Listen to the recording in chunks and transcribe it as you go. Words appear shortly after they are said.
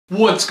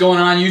What's going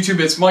on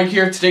YouTube? It's Mike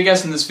here. Today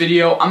guys, in this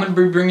video I'm going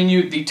to be bringing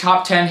you the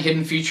top 10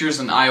 hidden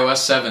features in iOS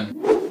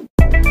 7.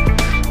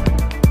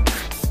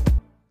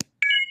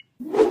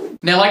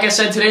 Now like I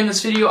said, today in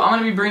this video I'm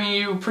going to be bringing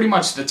you pretty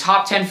much the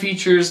top 10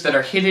 features that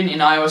are hidden in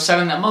iOS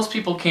 7 that most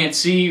people can't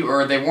see,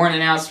 or they weren't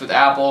announced with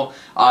Apple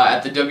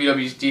at the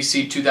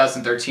WWDC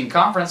 2013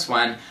 conference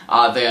when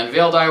they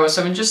unveiled iOS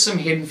 7. Just some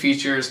hidden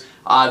features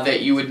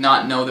that you would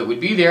not know that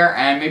would be there,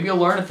 and maybe you'll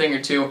learn a thing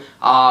or two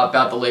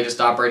about the latest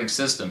operating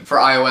system for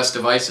iOS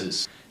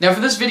devices. Now for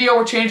this video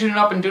we're changing it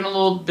up and doing a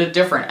little bit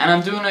different, and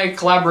I'm doing a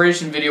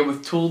collaboration video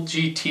with Toolg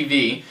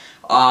TV.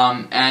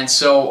 And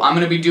so I'm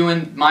going to be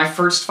doing my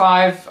first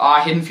 5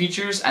 hidden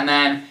features, and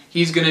then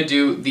he's going to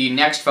do the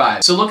next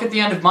 5. So look at the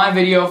end of my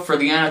video for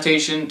the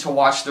annotation to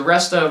watch the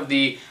rest of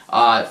the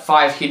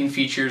 5 hidden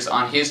features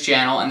on his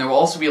channel, and there will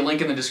also be a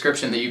link in the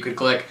description that you could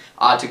click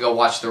to go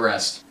watch the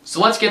rest. So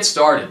let's get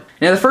started.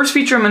 Now the first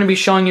feature I'm going to be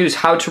showing you is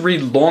how to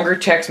read longer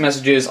text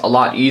messages a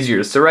lot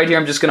easier. So right here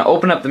I'm just going to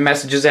open up the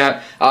Messages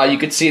app. You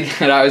can see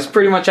that I was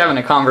pretty much having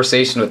a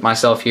conversation with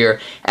myself here,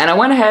 and I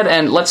went ahead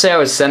and let's say I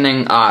was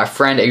sending a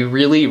friend a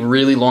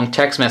really long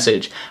text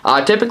message.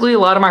 Typically a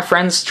lot of my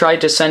friends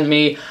tried to send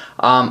me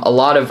a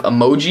lot of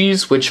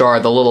emojis, which are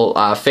the little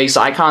face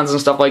icons and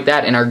stuff like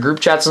that, in our group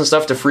chats and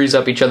stuff to freeze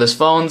up each other's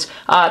phones.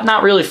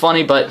 Not really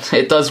funny, but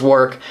it does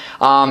work.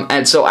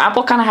 And so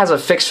Apple kind of has a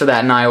fix for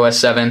that in iOS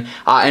 7.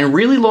 And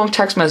really long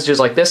text messages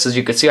like this, as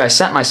you can see, I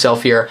sent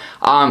myself here.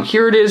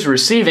 Here it is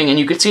receiving, and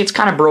you can see it's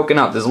kind of broken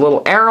up. There's a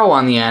little arrow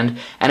on the end,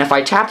 and if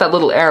I tap that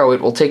little arrow,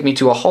 it will take me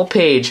to a whole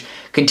page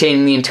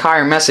containing the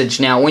entire message.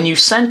 Now, when you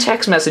send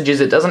text messages,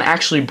 it doesn't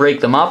actually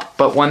break them up,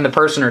 but when the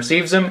person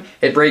receives them,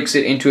 it breaks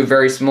it into a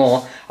very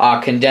small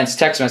condensed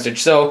text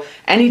message. So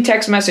any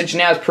text message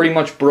now is pretty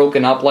much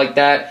broken up like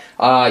that.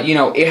 You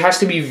know, it has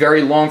to be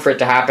very long for it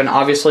to happen.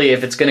 Obviously,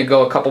 if it's going to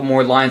go a couple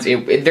more lines,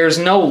 there's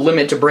no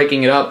limit to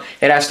breaking it up.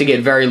 It has to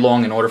get very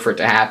long in order for it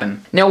to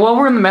happen. Now, while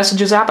we're in the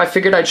Messages app, I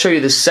figured I'd show you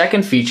the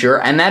second feature,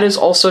 and that is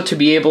also to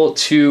be able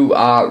to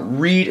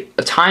read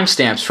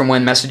timestamps from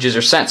when messages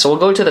are sent. So we'll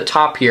go to the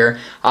top here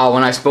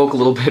when I spoke a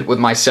little bit with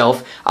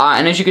myself,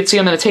 and as you can see,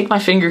 I'm going to take my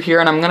finger here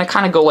and I'm going to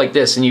kind of go like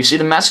this, and you see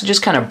the messages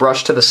kind of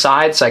brush to the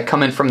side, so I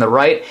come in from the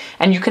right,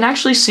 and you can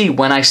actually see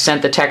when I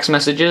sent the text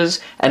messages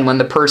and when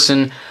the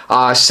person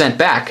sent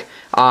back.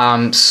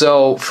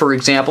 So for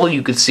example,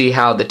 you could see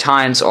how the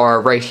times are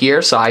right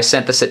here. So I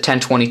sent this at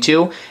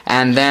 10:22,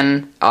 and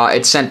then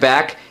it sent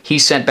back. He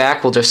sent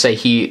back, we'll just say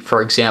he,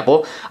 for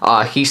example,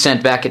 he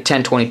sent back at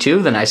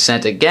 10:22, then I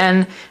sent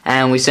again,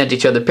 and we sent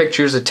each other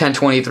pictures at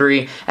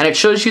 10:23, and it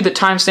shows you the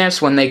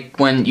timestamps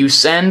when you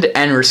send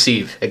and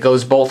receive. It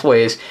goes both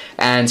ways,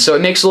 and so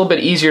it makes it a little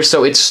bit easier.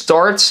 So it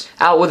starts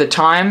out with a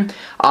time,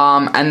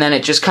 and then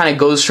it just kind of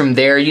goes from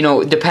there. You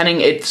know,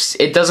 depending,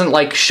 it doesn't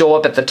like show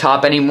up at the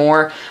top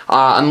anymore,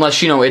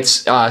 unless, you know,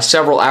 it's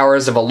several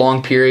hours of a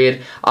long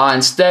period.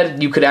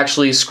 Instead, you could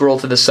actually scroll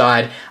to the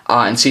side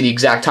and see the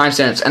exact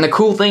timestamps. And the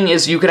cool thing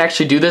is you could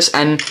actually do this,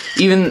 and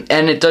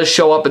it does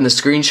show up in the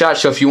screenshot.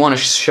 So if you want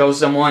to show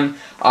someone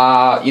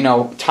you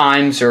know,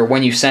 times or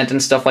when you sent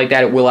and stuff like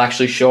that, it will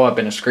actually show up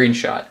in a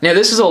screenshot. Now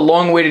this is a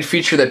long-awaited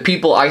feature that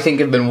people, I think,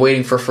 have been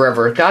waiting for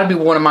forever. It's gotta be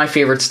one of my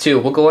favorites too.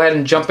 We'll go ahead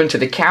and jump into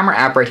the camera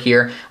app right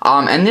here,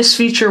 and this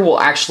feature will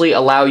actually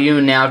allow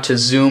you now to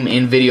zoom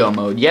in video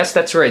mode. Yes,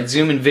 that's right,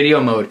 zoom in video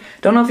mode.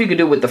 Don't know if you could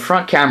do it with the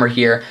front camera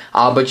here,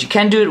 but you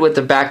can do it with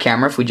the back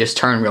camera if we just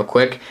turn real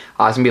quick.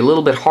 It's going to be a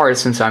little bit hard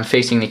since I'm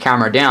facing the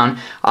camera down,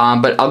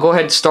 but I'll go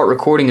ahead and start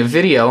recording a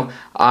video,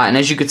 and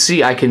as you can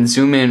see, I can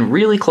zoom in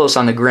really close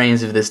on the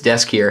grains of this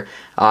desk here,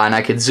 and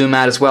I can zoom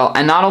out as well.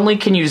 And not only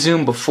can you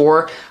zoom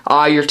before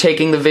you're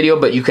taking the video,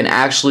 but you can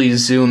actually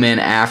zoom in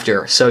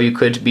after. So you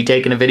could be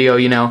taking a video,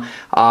 you know,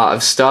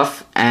 of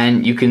stuff,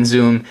 and you can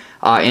zoom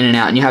in and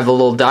out, and you have the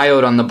little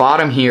diode on the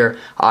bottom here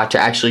to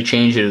actually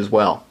change it as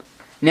well.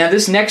 Now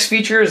this next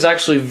feature is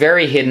actually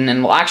very hidden,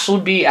 and will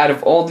actually be, out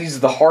of all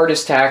these, the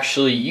hardest to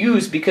actually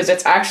use, because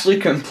it's actually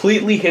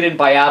completely hidden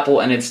by Apple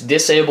and it's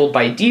disabled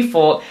by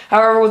default.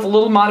 However, with a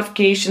little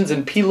modifications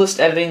and plist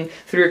editing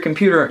through your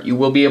computer, you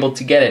will be able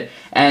to get it.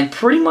 And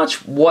pretty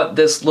much what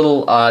this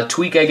little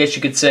tweak, I guess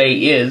you could say,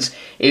 is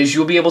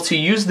you'll be able to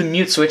use the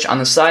mute switch on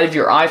the side of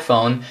your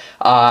iPhone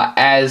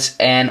as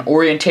an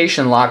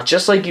orientation lock,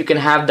 just like you can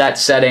have that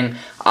setting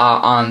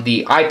on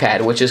the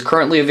iPad, which is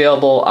currently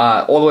available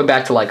all the way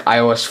back to like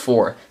iOS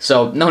 4.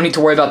 So no need to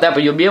worry about that,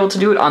 but you'll be able to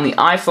do it on the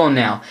iPhone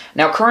now.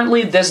 Now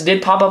currently this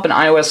did pop up in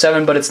iOS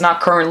 7, but it's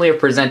not currently a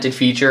presented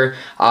feature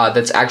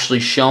that's actually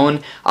shown.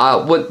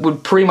 What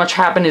would pretty much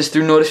happen is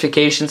through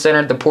Notification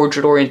Center, the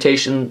portrait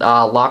orientation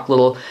lock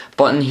little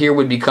button here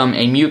would become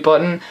a mute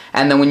button,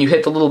 and then when you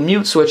hit the little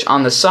mute switch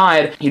on the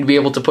side, you'd be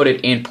able to put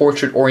it in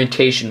portrait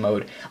orientation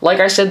mode. Like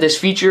I said, this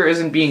feature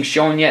isn't being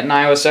shown yet in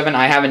iOS 7.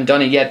 I haven't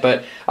done it yet,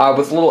 but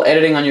with a little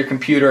editing on your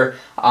computer,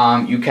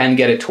 you can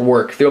get it to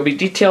work. There will be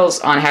details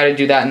on how to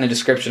do that in the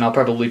description. I'll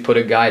probably put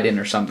a guide in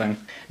or something.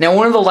 Now,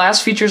 one of the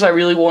last features I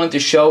really wanted to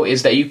show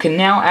is that you can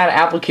now add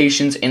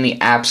applications in the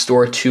App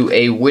Store to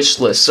a wish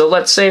list. So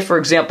let's say, for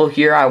example,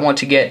 here I want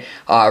to get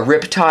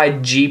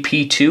Riptide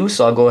GP2,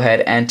 so I'll go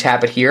ahead and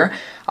tap it here.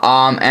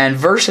 And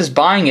versus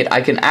buying it, I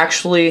can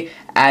actually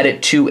add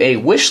it to a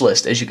wish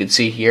list, as you can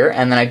see here,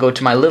 and then I go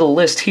to my little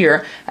list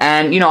here,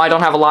 and I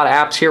don't have a lot of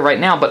apps here right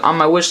now, but on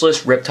my wish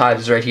list, Riptide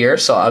is right here,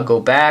 so I'll go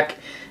back,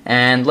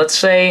 and let's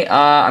say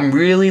I'm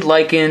really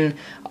liking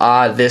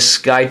this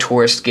Sky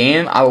Tourist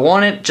game. I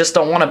want it, just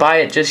don't want to buy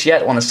it just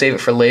yet, want to save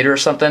it for later or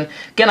something.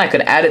 Again, I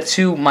could add it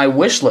to my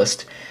wish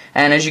list.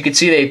 And as you can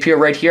see, they appear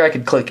right here. I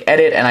could click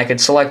edit and I could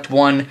select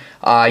one,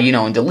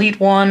 and delete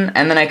one,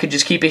 and then I could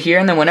just keep it here,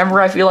 and then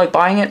whenever I feel like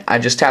buying it, I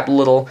just tap a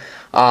little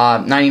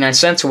 99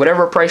 cents or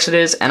whatever price it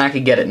is, and I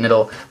could get it, and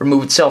it'll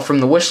remove itself from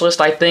the wish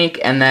list, I think,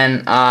 and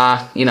then,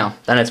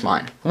 then it's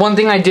mine. One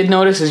thing I did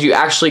notice is you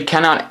actually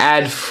cannot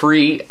add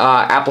free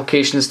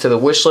applications to the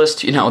wish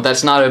list.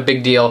 That's not a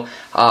big deal,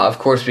 of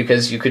course,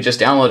 because you could just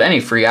download any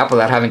free app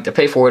without having to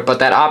pay for it, but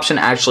that option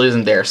actually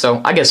isn't there,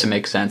 so I guess it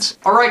makes sense.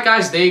 Alright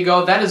guys, there you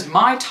go. That is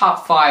my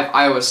top 5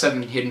 iOS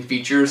 7 hidden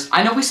features.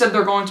 I know we said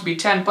they're going to be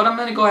 10, but I'm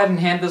going to go ahead and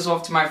hand this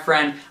off to my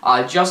friend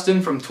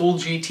Justin from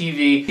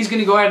ToolGTV. He's going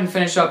to go ahead and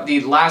finish up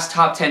the last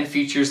top 10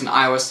 features in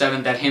iOS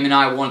 7 that him and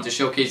I wanted to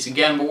showcase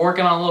again. We're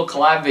working on a little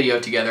collab video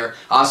together,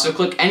 so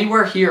click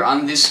anywhere here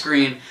on this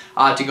screen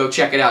to go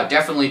check it out.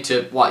 Definitely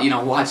to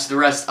watch the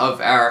rest of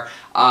our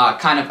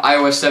kind of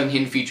iOS 7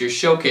 hidden features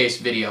showcase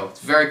video. It's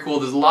very cool.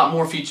 There's a lot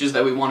more features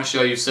that we want to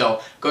show you,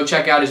 so go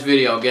check out his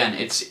video. Again,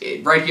 it's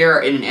right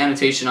here in an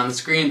annotation on the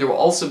screen. There will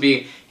also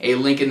be a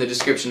link in the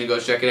description to go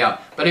check it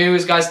out. But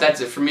anyways, guys,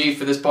 that's it for me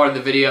for this part of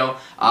the video.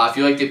 If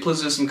you liked it,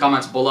 please leave some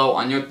comments below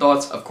on your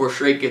thoughts. Of course,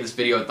 give this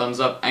video a thumbs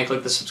up and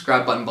click the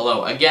subscribe button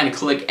below. Again,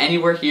 click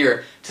anywhere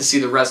here to see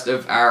the rest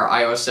of our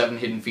iOS 7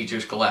 hidden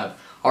features collab.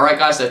 Alright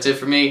guys, that's it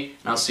for me,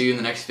 and I'll see you in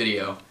the next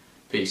video.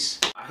 Peace.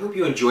 I hope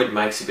you enjoyed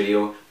Mike's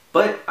video,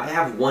 but I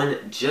have one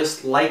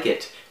just like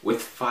it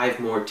with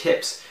 5 more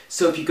tips.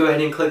 So if you go ahead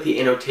and click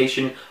the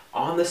annotation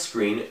on the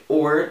screen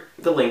or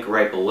the link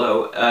right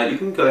below, you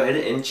can go ahead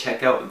and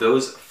check out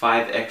those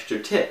 5 extra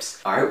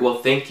tips. Alright, well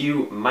thank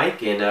you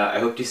Mike, and I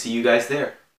hope to see you guys there.